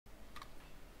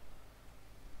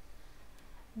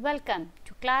Welcome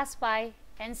to Class 5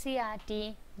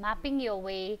 NCERT Mapping Your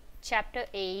Way Chapter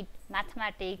 8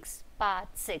 Mathematics Part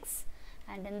 6.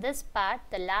 And in this part,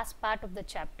 the last part of the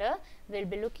chapter, we will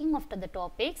be looking after the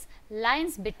topics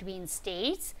lines between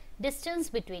states, distance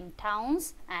between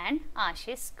towns and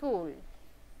aashi school.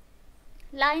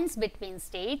 Lines between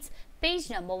states, page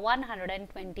number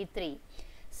 123.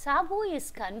 Sabu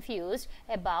is confused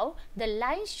about the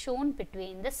lines shown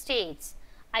between the states.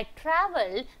 I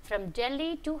travelled from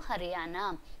Delhi to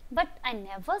Haryana, but I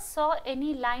never saw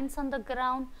any lines on the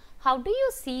ground. How do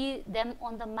you see them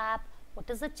on the map? What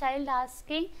is the child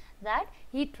asking? That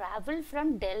he travelled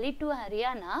from Delhi to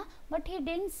Haryana, but he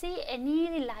didn't see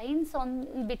any lines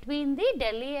on between the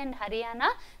Delhi and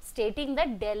Haryana, stating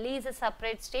that Delhi is a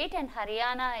separate state and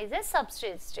Haryana is a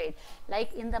substate state.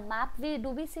 Like in the map, do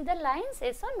we see the lines?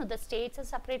 Yes or no? The states are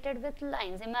separated with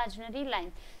lines, imaginary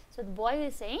lines. So the boy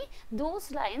is saying,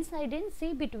 those lines I didn't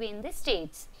see between the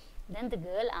states. Then the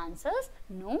girl answers,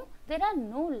 no, there are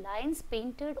no lines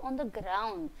painted on the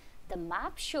ground. The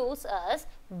map shows us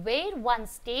where one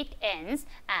state ends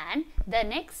and the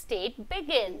next state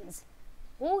begins.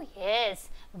 Oh yes,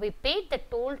 we paid the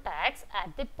toll tax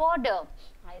at the border.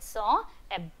 I saw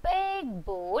a big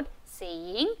board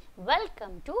saying,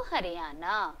 welcome to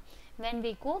Haryana. When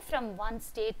we go from one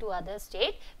state to other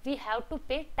state, we have to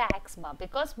pay tax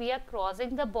because we are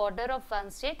crossing the border of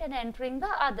one state and entering the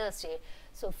other state.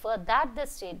 So for that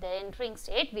the entering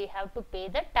state, we have to pay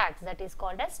the tax, that is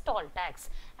called as toll tax.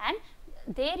 And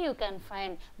there you can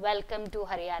find welcome to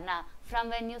Haryana. From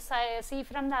when you see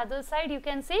from the other side, you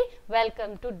can see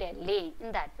welcome to Delhi,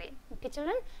 in that way. Okay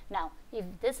children. Now if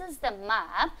this is the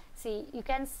map, see you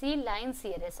can see lines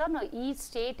here, yes or no? Each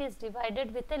state is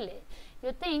divided with a line.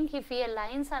 You think if here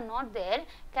lines are not there,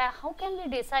 how can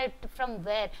we decide from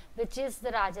where, which is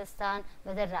the Rajasthan,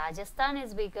 whether Rajasthan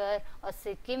is bigger or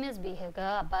Sikkim is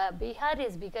bigger, Bihar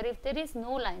is bigger? If there is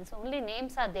no lines, only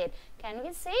names are there, can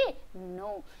we say?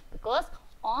 No, because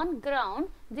on ground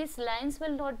these lines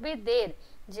will not be there.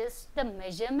 Just the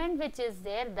measurement which is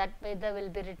there, that whether will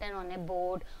be written on a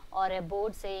board or a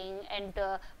board saying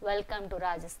enter welcome to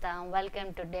Rajasthan,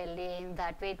 welcome to Delhi, in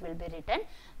that way it will be written.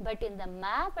 But in the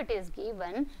map it is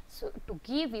given so to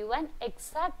give you an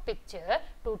exact picture,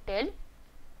 to tell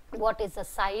what is the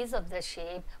size of the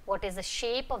shape, what is the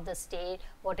shape of the state,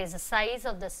 what is the size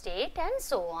of the state, and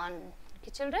so on.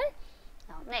 Okay children.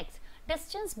 Now next,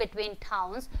 distance between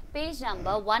towns, page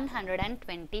number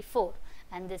 124,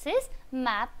 and this is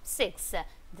map 6.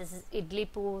 This is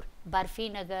Idlipur,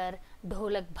 Barfinagar,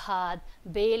 Dholakbad,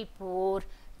 Belpur,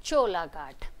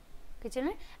 Cholaghat. Okay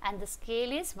children, and the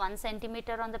scale is 1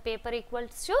 centimeter on the paper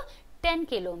equals to 10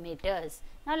 kilometers.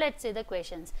 Now let's see the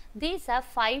questions. These are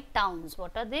 5 towns.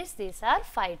 What are these? These are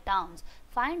 5 towns.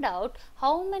 Find out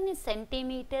how many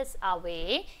centimeters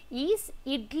away is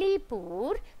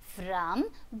Idlipur from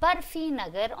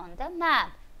Barfinagar on the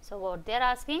map. So what they are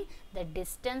asking, the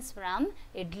distance from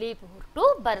Idlipur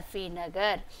to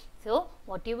Barfinagar. So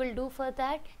what you will do for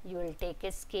that, you will take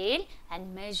a scale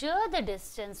and measure the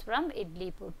distance from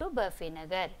Idlipur to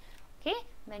Barfinagar. Okay,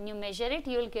 when you measure it,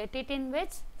 you will get it in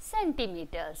which?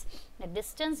 Centimeters. The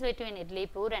distance between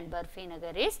Idlipur and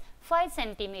Barfinagar is 5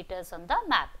 centimeters on the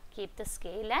map. Keep the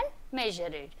scale and measure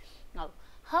it. Now,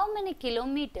 how many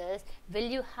kilometers will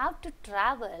you have to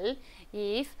travel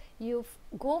if you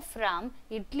go from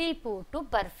Idlipur to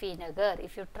Barfinagar?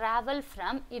 If you travel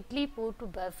from Idlipur to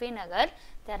Barfinagar,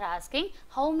 they are asking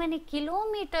how many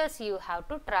kilometers you have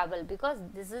to travel, because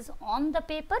this is on the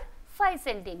paper 5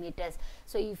 centimeters.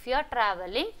 So if you are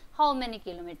traveling, how many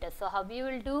kilometers? So how you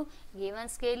will do? Given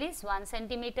scale is 1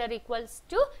 centimeter equals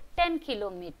to 10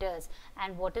 kilometers.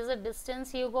 And what is the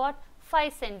distance you got?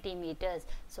 5 centimeters.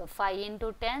 So 5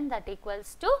 into 10, that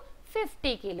equals to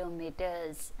 50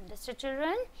 kilometers. Understood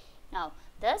children? Now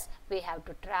thus we have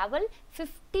to travel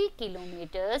 50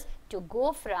 kilometers to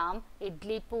go from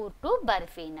Idlipur to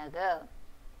Barfinagar.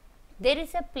 There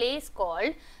is a place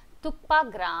called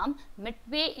Tukpagram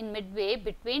midway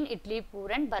between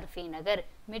Idlipur and Barfinagar.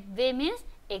 Midway means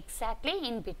exactly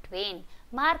in between.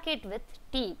 Mark it with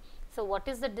T. So what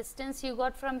is the distance you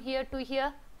got from here to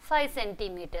here? 5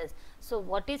 centimeters. So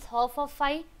what is half of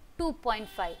 5?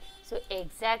 2.5. So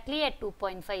exactly at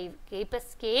 2.5, keep a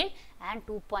scale, and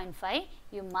 2.5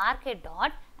 you mark a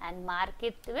dot and mark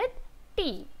it with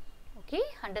T. Okay,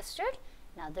 understood?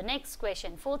 Now the next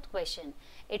question, 4th question.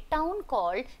 A town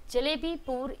called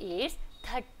Jalebipur is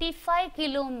 35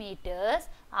 kilometers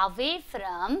away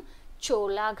from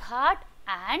Cholaghat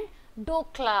and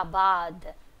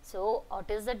Doklamabad. So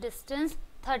what is the distance?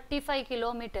 35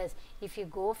 kilometers. If you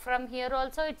go from here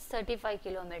also, it's 35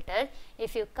 kilometers.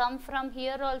 If you come from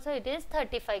here also, it is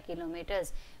 35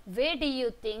 kilometers. Where do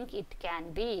you think it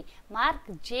can be? Mark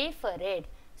J for it.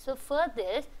 So for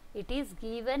this, it is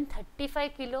given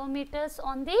 35 kilometers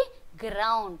on the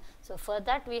ground. So for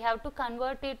that, we have to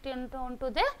convert it onto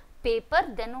the paper,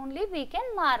 then only we can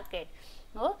mark it.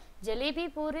 No,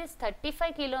 Jalebipur is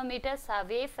 35 kilometers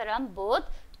away from both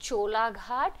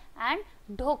Cholaghat and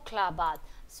Dokhlabad.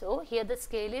 So here the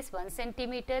scale is 1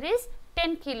 centimeter is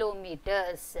 10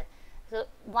 kilometers. So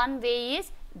one way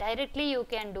is directly you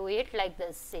can do it like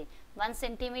this. See, 1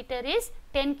 centimeter is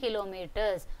 10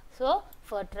 kilometers. So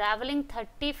for traveling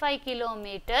 35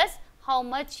 kilometers, how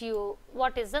much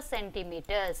what is the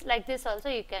centimeters? Like this also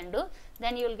you can do.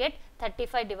 Then you will get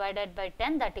 35 divided by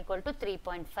 10, that equal to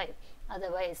 3.5.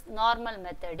 Otherwise, normal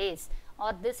method is,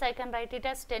 or this I can write it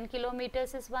as 10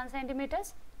 kilometers is 1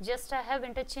 centimeters. Just I have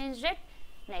interchanged it.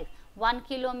 Next, 1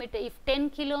 kilometer, if 10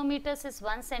 kilometers is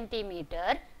 1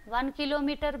 centimeter, 1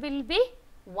 kilometer will be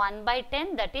 1 by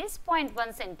 10, that is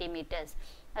 0.1 centimeters.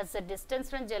 As the distance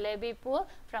from Jalebipur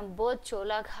from both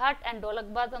Cholaghat and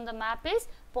Dolakbad on the map is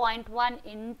 0.1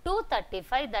 into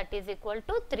 35, that is equal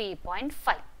to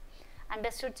 3.5.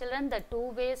 Understood, children? The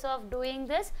two ways of doing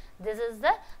this. This is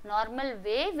the normal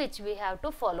way which we have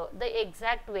to follow, the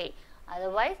exact way.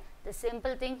 Otherwise, the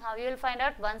simple thing, how you will find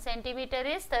out 1 centimeter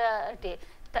is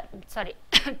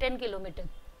 10 kilometers.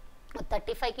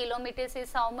 35 kilometers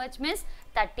is how much? Means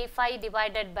 35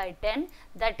 divided by 10,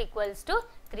 that equals to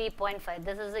 3.5.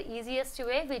 This is the easiest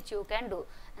way which you can do.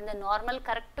 And the normal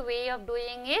correct way of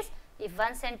doing is, if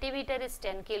 1 centimeter is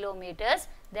 10 kilometers,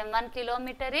 then 1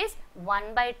 kilometer is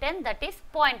 1 by 10, that is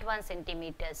 0.1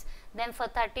 centimeters. Then for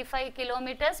 35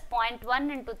 kilometers,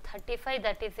 0.1 into 35,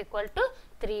 that is equal to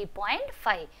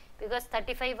 3.5. Because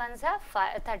 35 ones are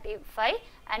 35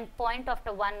 and point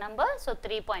after one number, so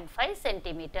 3.5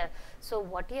 centimeter. So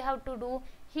what you have to do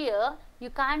here, you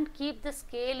can't keep the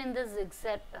scale in this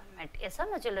zigzag format. Yes or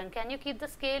no, children? Can you keep the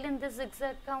scale in this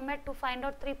zigzag format to find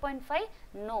out 3.5?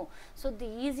 No. So the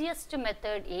easiest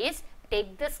method is,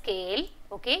 take the scale,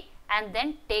 okay, and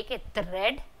then take a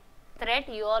thread,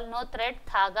 you all know thread,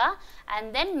 thaga,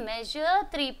 and then measure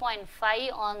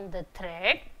 3.5 on the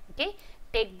thread, okay.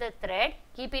 Take the thread,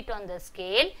 keep it on the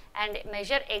scale and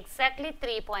measure exactly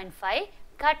 3.5,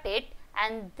 cut it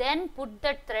and then put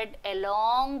the thread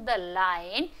along the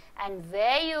line, and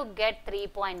where you get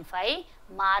 3.5,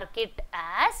 mark it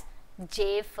as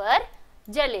J for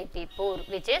Jalebipur,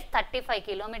 which is 35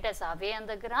 kilometers away on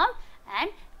the ground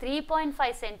and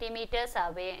 3.5 centimeters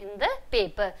away in the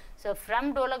paper. So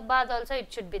from Dolakbad also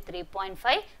it should be 3.5,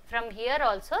 from here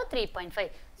also 3.5.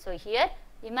 So here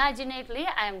imaginatively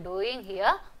I am doing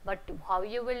here, but how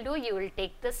you will do? You will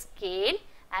take the scale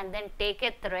and then take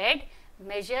a thread,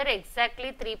 measure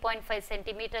exactly 3.5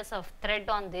 centimeters of thread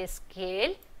on this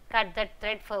scale, cut that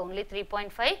thread for only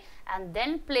 3.5 and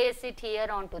then place it here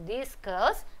onto these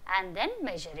curves and then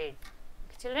measure it.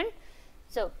 Okay, children?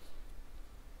 So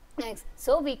next,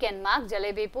 so we can mark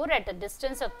Jalebipur at a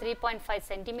distance of 3.5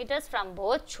 centimeters from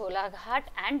both Cholaghat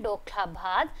and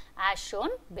Dokhlabad as shown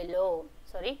below.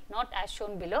 Sorry, not as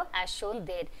shown below, as shown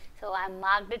there. So I have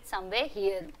marked it somewhere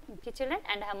here, okay, children,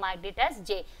 and I have marked it as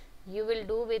J. You will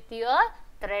do with your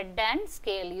thread and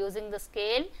scale. Using the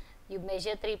scale, you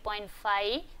measure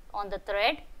 3.5 on the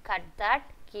thread, cut that,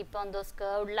 keep on those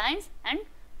curved lines and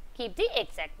keep the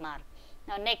exact mark.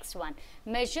 Now next one,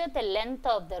 measure the length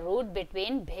of the route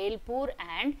between Bhelpur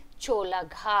and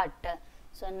Cholaghat.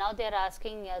 So now they are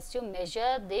asking us to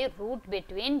measure the route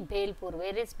between Bhelpur.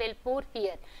 Where is Bhelpur?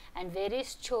 Here. And where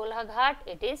is Cholaghat?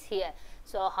 It is here.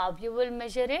 So how you will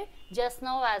measure it? Just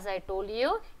now as I told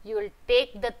you, you will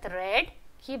take the thread,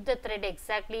 keep the thread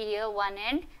exactly here one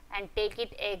end and take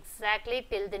it exactly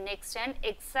till the next end,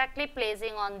 exactly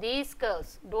placing on these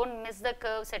curves. Don't miss the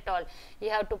curves at all. You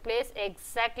have to place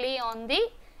exactly on the,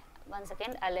 one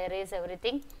second, I'll erase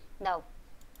everything. Now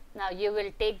you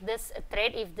will take this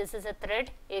thread, if this is a thread,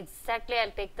 exactly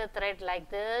I'll take the thread like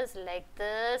this, like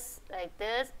this, like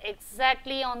this,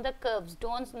 exactly on the curves.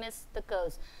 Don't miss the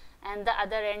curves. And the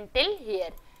other end till here.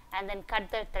 And then cut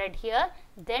the thread here.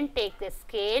 Then take the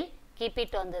scale, keep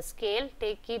it on the scale,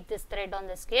 keep this thread on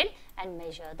the scale and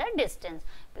measure the distance.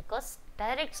 Because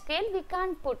direct scale we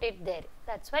can't put it there.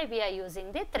 That's why we are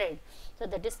using the thread. So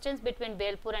the distance between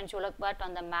Bhelpur and Cholaghat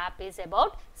on the map is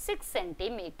about 6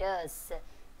 centimeters.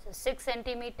 So 6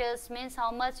 centimeters means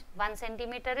how much? 1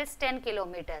 centimeter is 10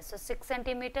 kilometers. So 6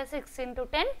 centimeters, 6 into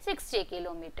 10, 60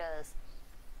 kilometers.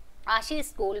 Aashi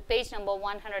school, page number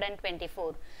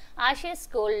 124. Aashi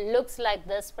school looks like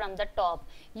this from the top.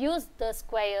 Use the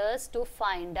squares to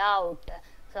find out.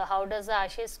 So how does the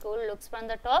aashi school looks from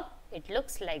the top? It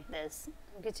looks like this.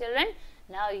 Okay children,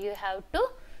 now you have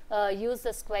to use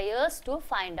the squares to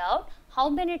find out how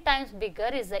many times bigger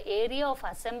is the area of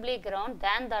assembly ground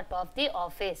than that of the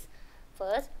office.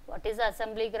 First, what is the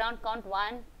assembly ground? Count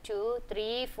 1, 2,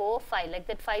 3, 4, 5. Like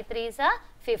that 5 3s are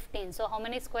 15. So how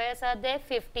many squares are there?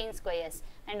 15 squares.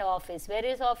 And office. Where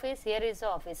is office? Here is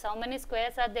office. How many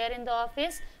squares are there in the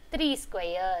office? 3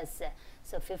 squares.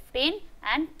 So 15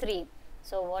 and 3.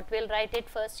 So what we'll write it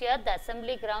first here? The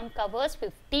assembly ground covers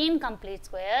 15 complete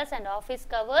squares and office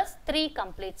covers 3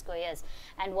 complete squares.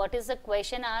 And what is the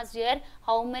question asked here?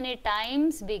 How many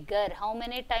times bigger? How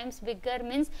many times bigger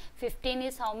means 15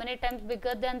 is how many times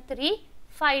bigger than 3?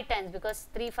 5 times, because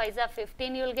 3 5s are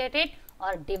 15, you will get it,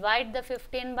 or divide the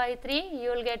 15 by 3, you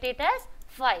will get it as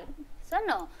 5. So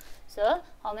no. So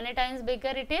how many times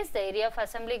bigger it is? The area of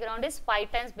assembly ground is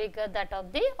 5 times bigger that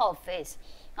of the office.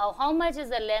 Now, how much is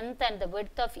the length and the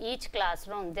width of each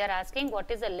classroom? They are asking what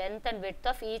is the length and width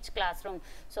of each classroom.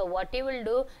 So, what you will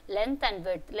do, length and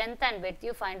width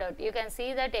you find out. You can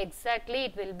see that exactly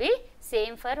it will be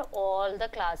same for all the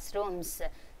classrooms.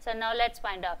 So, now let us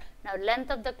find out. Now, length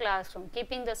of the classroom,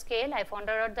 keeping the scale, I found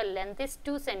out the length is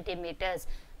 2 centimeters.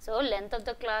 So, length of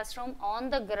the classroom on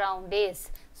the ground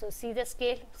is, so see the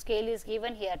scale is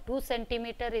given here, 2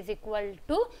 centimeter is equal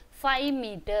to 5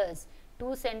 meters.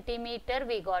 2 centimeter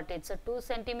we got it. So, 2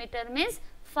 centimeter means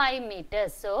 5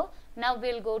 meters. So, now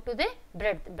we will go to the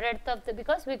breadth of the,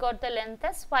 because we got the length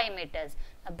as 5 meters.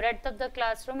 The breadth of the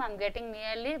classroom I am getting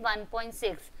nearly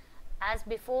 1.6. As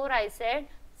before I said,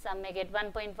 some may get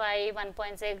 1.5,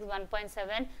 1.6,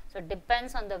 1.7. So, it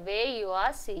depends on the way you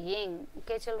are seeing.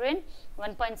 Okay children,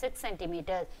 1.6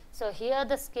 centimeters. So, here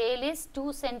the scale is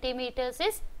 2 centimeters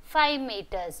is 5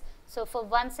 meters. So, for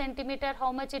 1 centimeter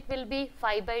how much it will be?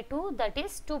 5 by 2, that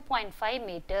is 2.5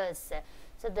 meters.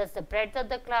 So, thus the breadth of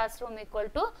the classroom equal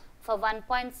to, for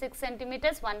 1.6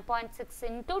 centimeters, 1.6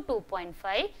 into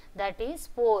 2.5, that is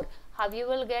 4. How you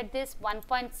will get this?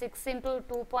 1.6 into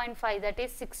 2.5, that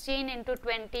is 16 into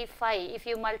 25. If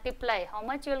you multiply, how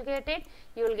much you will get it?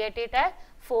 You will get it as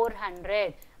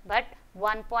 400. But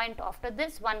 1 point after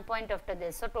this, 1 point after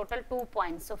this. So, total 2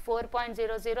 points. So,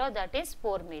 4.00, that is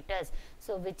 4 meters.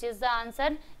 So, which is the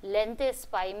answer? Length is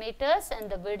 5 meters and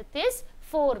the width is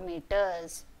 4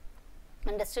 meters.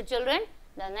 Understood children?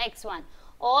 The next one.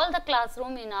 All the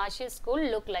classroom in aashi school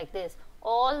look like this.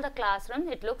 All the classroom,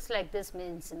 it looks like this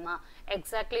means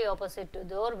exactly opposite to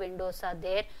door, windows are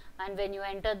there, and when you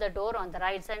enter the door, on the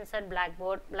right side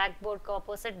blackboard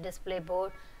opposite display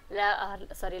board,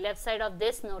 left side of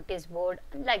this notice board,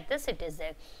 like this it is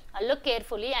there. Look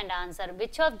carefully and answer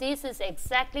which of these is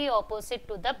exactly opposite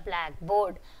to the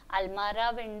blackboard.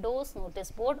 Almara, windows,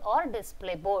 notice board or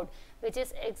display board, which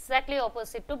is exactly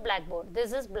opposite to blackboard.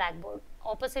 This is blackboard.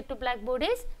 Opposite to blackboard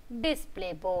is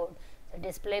display board. The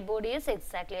display board is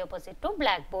exactly opposite to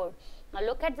blackboard. Now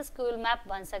look at the school map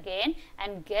once again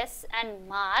and guess and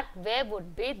mark where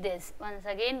would be this. Once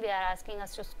again we are asking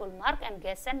us to school mark and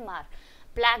guess and mark.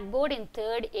 Blackboard in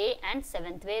 3rd A and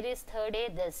 7th. Where is 3rd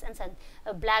A? This and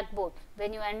 7th. Blackboard.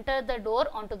 When you enter the door,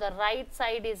 onto the right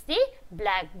side is the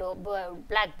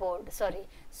blackboard. Sorry.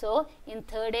 So, in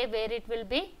 3rd A where it will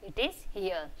be? It is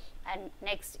here. And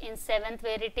next in 7th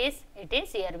where it is? It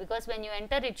is here, because when you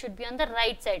enter it should be on the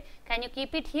right side. Can you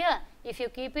keep it here? If you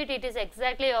keep it, it is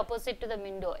exactly opposite to the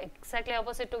window. Exactly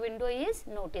opposite to window is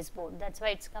notice board. That's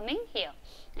why it's coming here.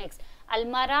 Next,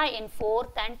 Almara in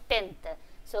 4th and 10th.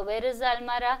 So, where is the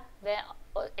almara? Where,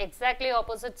 exactly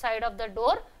opposite side of the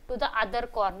door to the other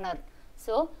corner.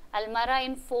 So, almara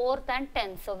in 4th and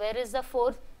 10th. So, where is the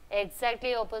 4th?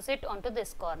 Exactly opposite onto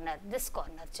this corner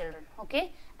children.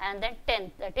 Okay. And then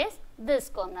 10th, that is this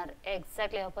corner,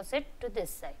 exactly opposite to this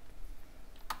side.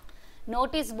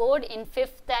 Notice board in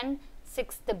 5th and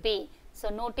 6th B. So,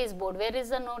 notice board. Where is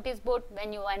the notice board?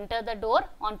 When you enter the door,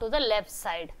 onto the left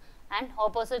side. And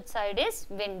opposite side is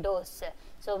windows.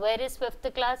 So, where is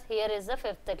 5th class? Here is the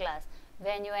 5th class.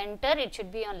 When you enter, it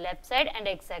should be on left side and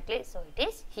exactly, so it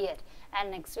is here.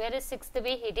 And next, where is 6th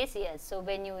B? It is here. So,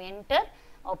 when you enter,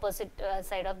 opposite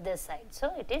side of this side.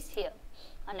 So, it is here.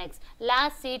 Next,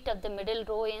 last seat of the middle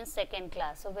row in 2nd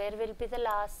class. So, where will be the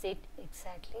last seat?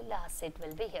 Exactly, last seat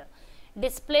will be here.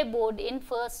 Display board in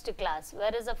 1st class.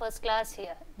 Where is the 1st class?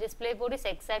 Here. Display board is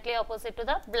exactly opposite to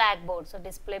the blackboard. So,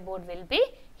 display board will be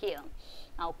here.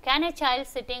 Now, can a child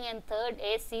sitting in 3rd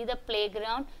A see the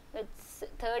playground?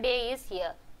 3rd A is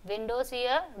here. Windows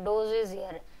here, doors is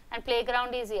here. And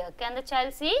playground is here. Can the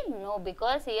child see? No,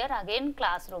 because here again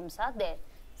classrooms are there.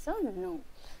 So, no.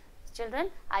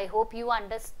 Children, I hope you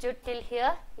understood till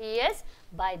here. Yes,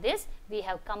 by this we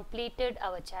have completed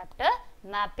our chapter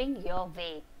mapping your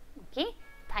way. Okay,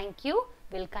 thank you.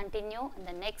 We'll continue in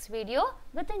the next video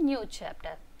with a new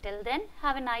chapter. Till then,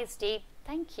 have a nice day.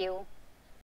 Thank you.